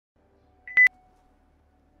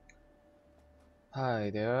Hi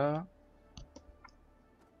there.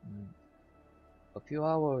 Mm, A few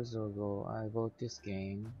hours ago I bought this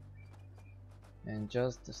game and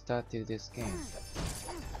just started this game,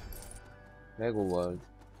 Lego World.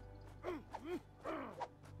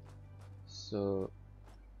 So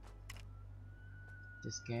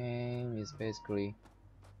this game is basically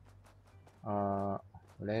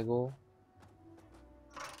Lego,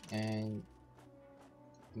 and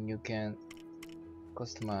you can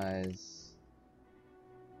customize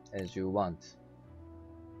as you want.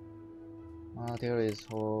 There is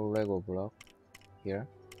whole Lego block here,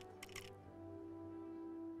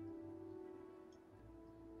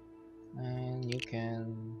 and you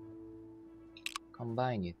can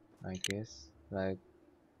combine it like this, like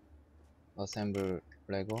assemble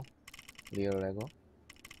Lego, real Lego.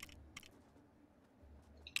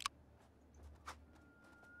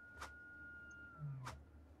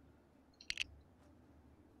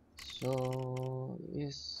 So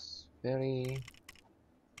it's very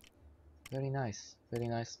nice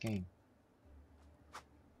game.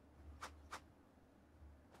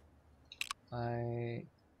 I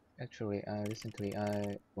I recently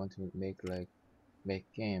I want to make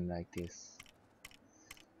game like this.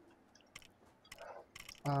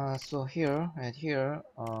 So here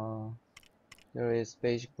there is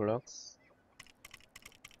basic blocks.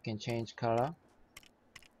 You can change color,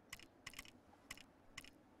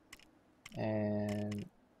 and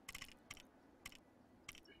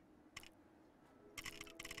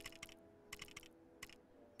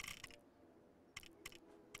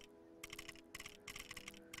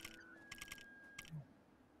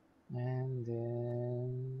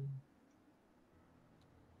then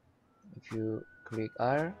if you click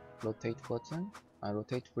R, rotate button,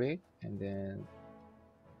 rotate brick, and then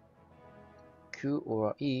Q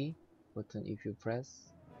or E button if you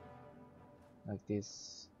press like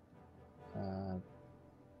this. Uh,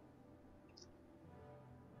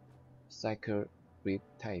 cycle brick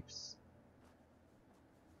types,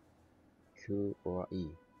 Q or E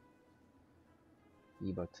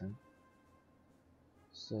button.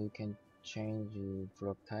 So you can change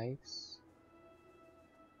block types,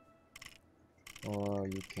 or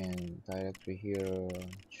you can directly here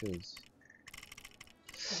choose.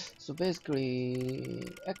 So basically,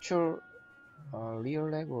 actual real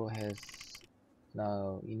Lego has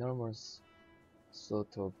now enormous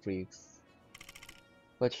sort of bricks,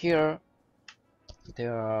 but here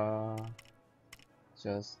there are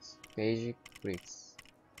just basic bricks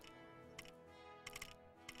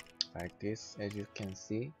like this, as you can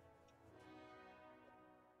see.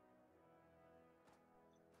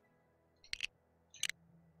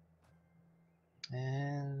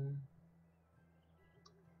 And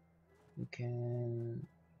you can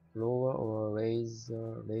lower or raise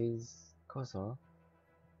cursor,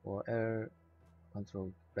 or L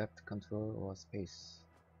control, left control, or space.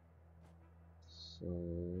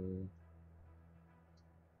 So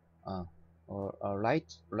or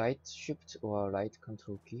right shift or right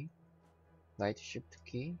control key, right shift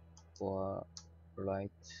key or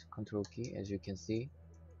right control key. As you can see,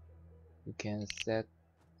 you can set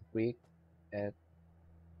brick at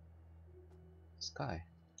sky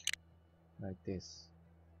like this.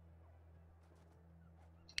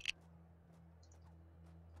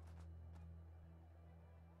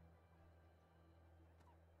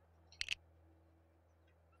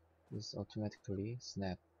 This automatically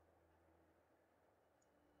snap.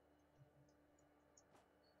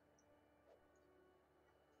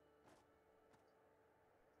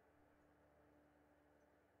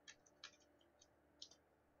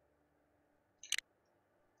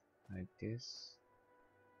 Like this.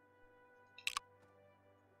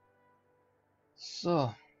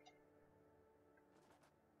 So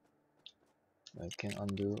I can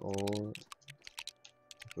undo all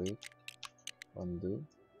brick, undo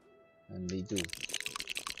and redo.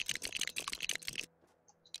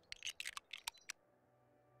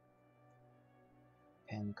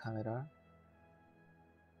 Pan camera,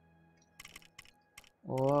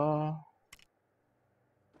 or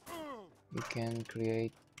you can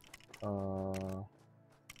create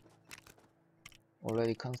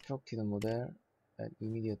already constructed model and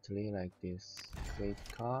immediately like this. Create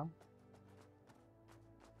car,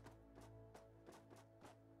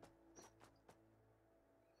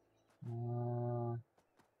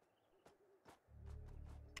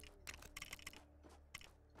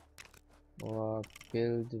 or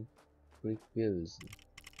build brick builds.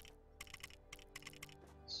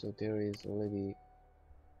 So there is already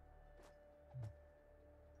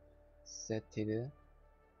setted.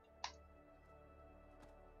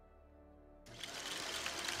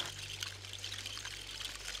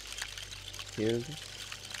 build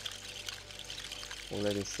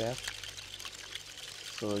already set,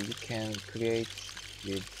 so you can create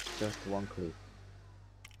with just one click.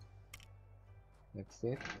 That's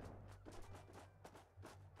it.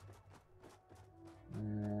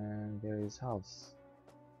 And there is house.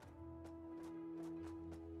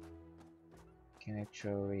 Can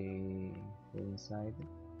actually go inside.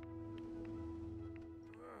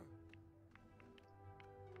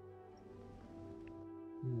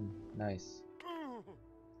 Nice.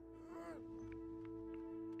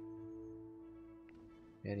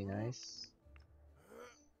 Very nice.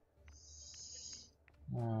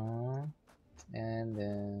 And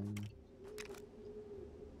then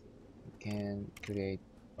you can create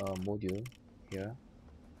a module here.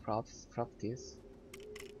 Properties.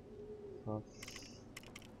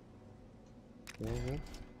 Save it.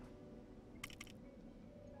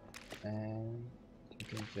 And you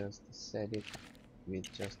can just set it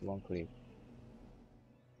with just one click.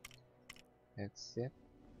 That's it.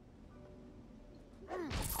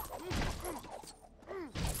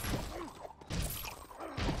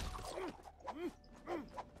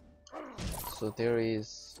 So there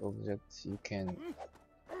is objects you can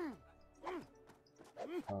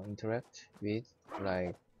interact with,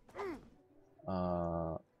 like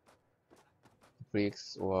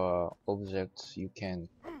bricks or objects you can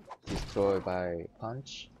destroy by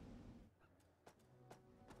punch.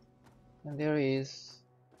 And there is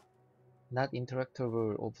not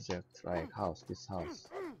interactable object like house, this house.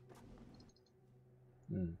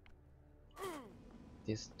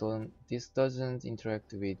 This doesn't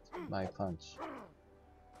interact with my punch.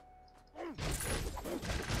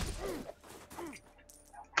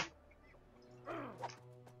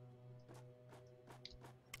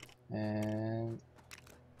 And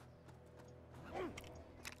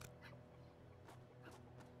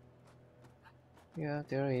yeah,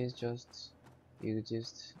 there is just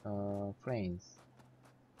exist frames.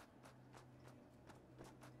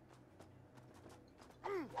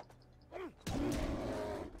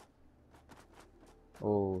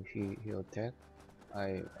 Oh, he attacked.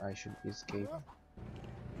 I should escape.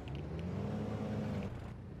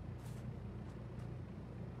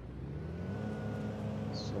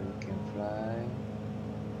 So you can fly,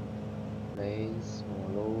 raise or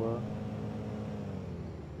lower.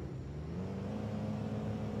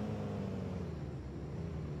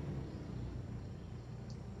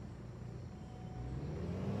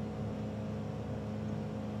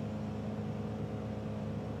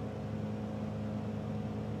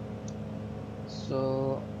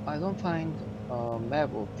 So I don't find a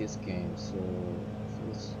map of this game, so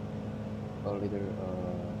it's a little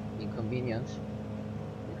inconvenient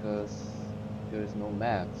because there is no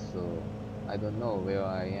map, so I don't know where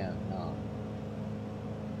I am now.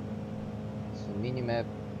 So minimap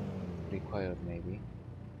required maybe.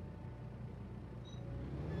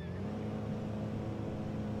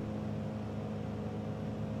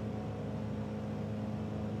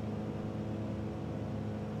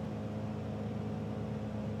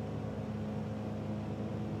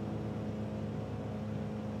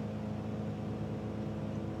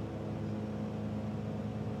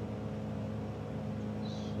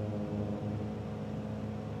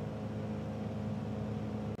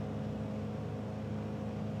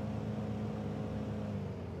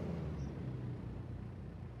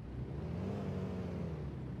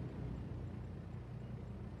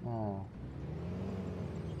 Oh,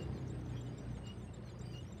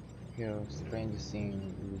 here strange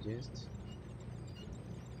thing exists.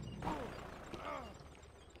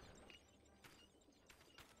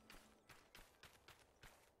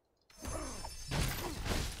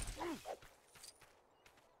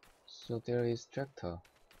 So there is tractor.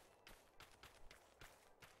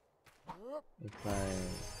 If I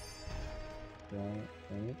run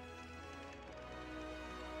it,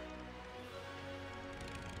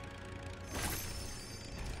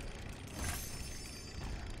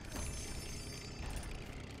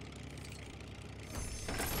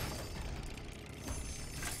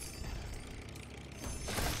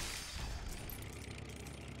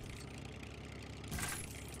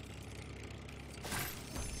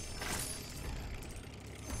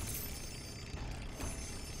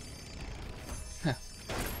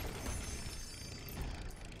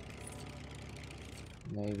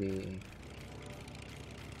 maybe.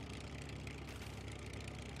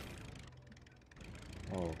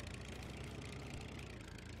 Oh.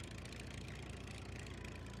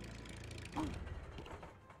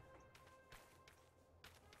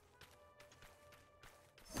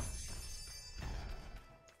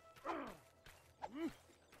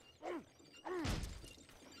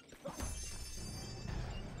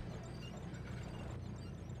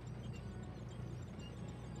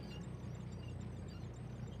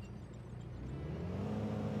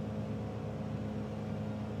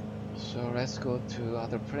 So let's go to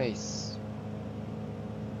other place.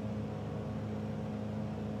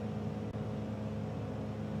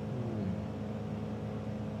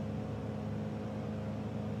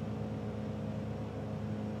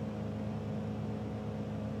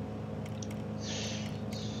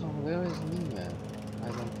 So where is Minman? I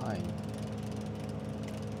don't find.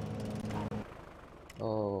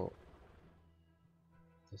 Oh,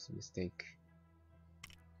 that's a mistake.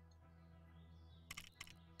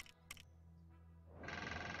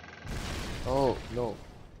 Oh no.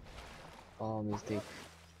 Oh, mistake.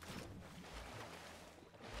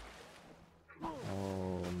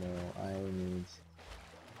 Oh no, I need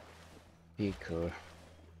speaker.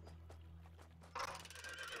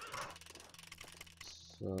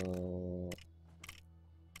 So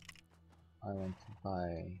I want to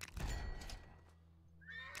buy.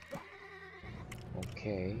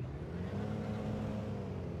 Okay.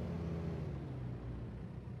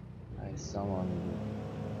 I summon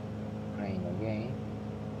crane again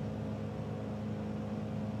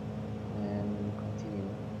and continue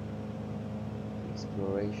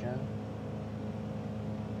exploration.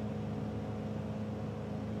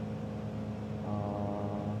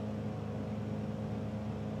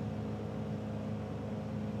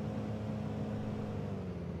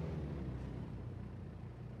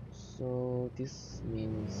 So this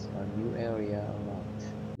means a new area unlocked.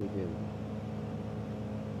 Revealed.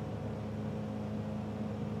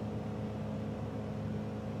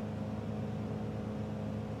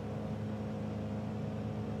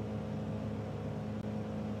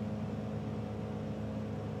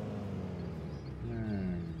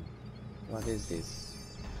 What is this?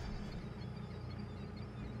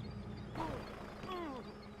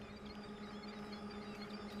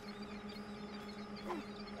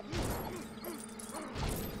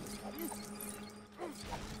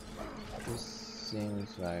 This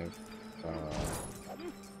seems like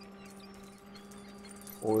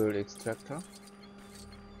oil extractor.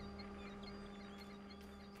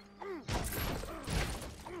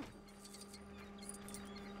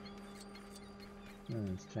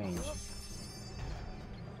 Strange.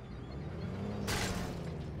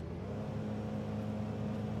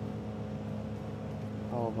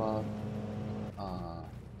 How about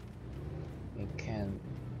it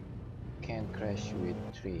can crash with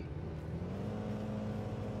tree.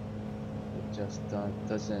 It just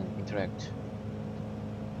doesn't interact.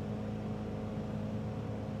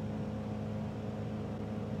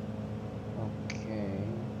 Okay.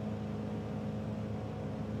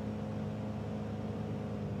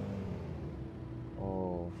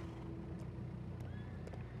 Oh,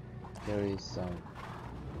 there is some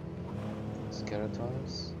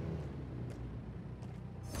skeletons.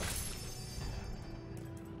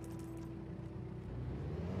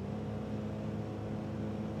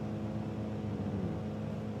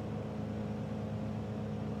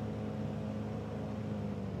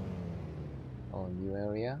 Oh, new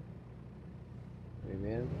area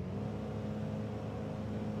revealed.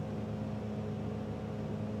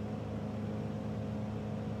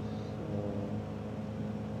 So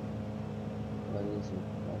what is it?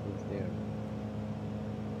 What is there?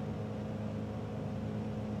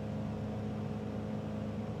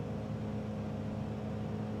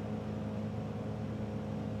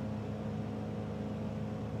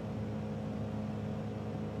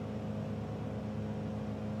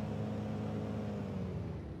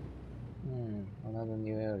 Another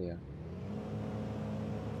new area.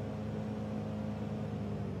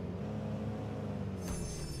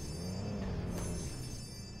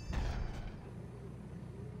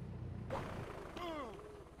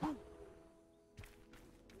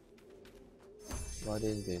 What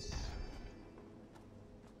is this?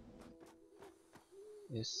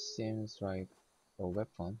 This seems like a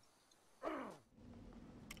weapon.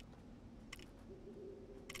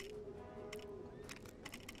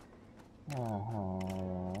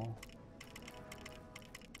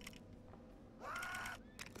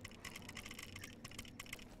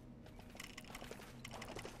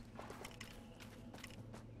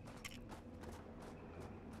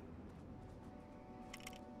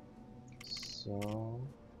 So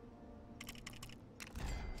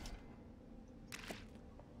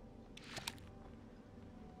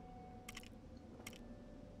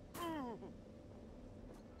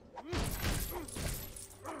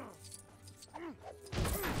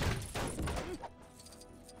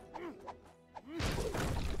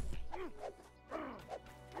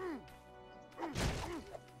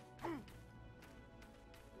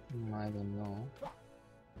I don't know.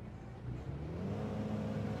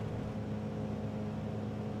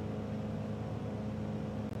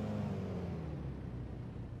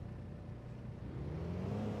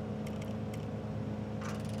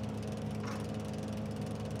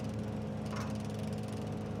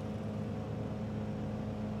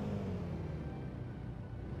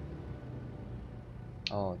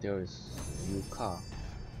 Oh, there is a new car.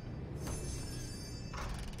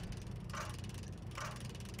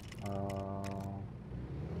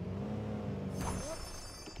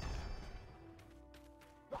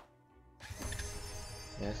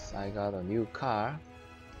 Yes, I got a new car.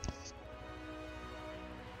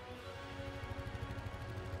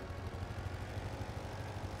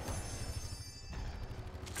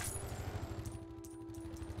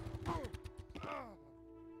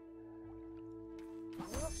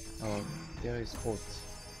 Oh, there is boat.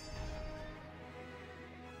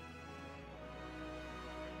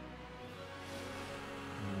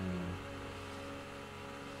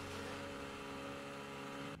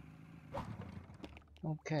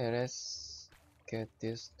 Okay, let's get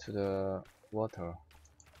this to the water.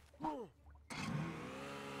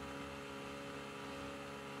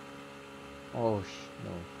 Oh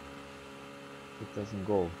no, it doesn't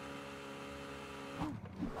go.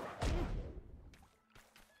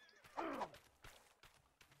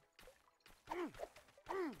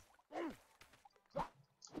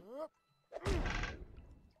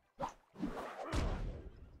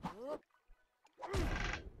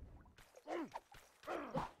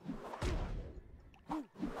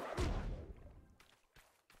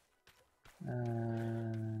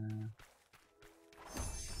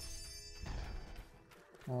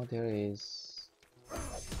 Oh, there is.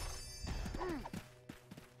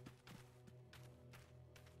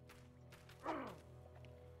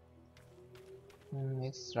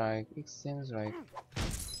 It's like, it seems like,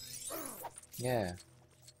 yeah,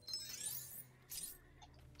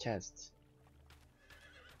 chest.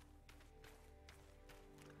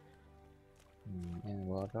 And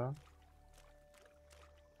water.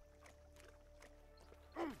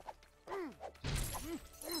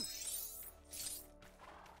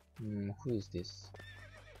 Who is this?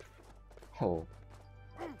 Oh,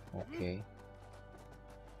 okay.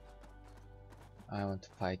 I want to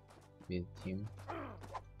fight with him.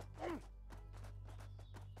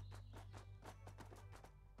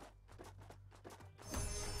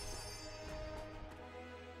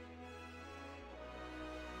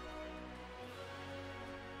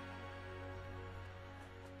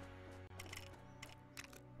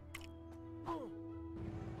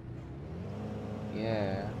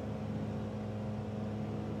 Yeah.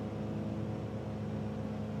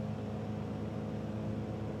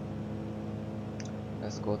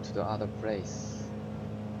 Let's go to the other place.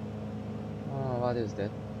 Oh, what is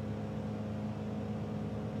that?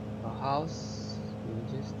 A house?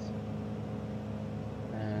 Just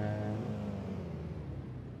and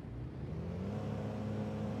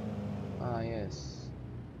yes.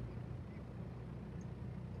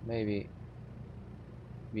 Maybe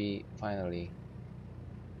we finally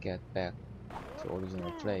get back to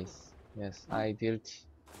original place. Yes, I built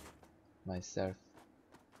myself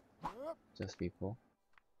just before.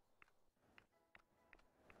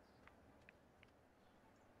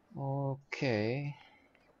 Okay.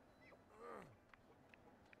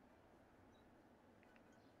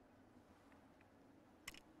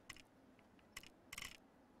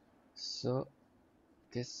 So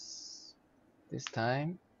this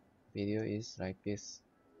time video is like this.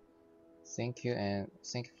 Thank you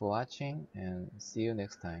for watching and see you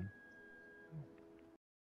next time.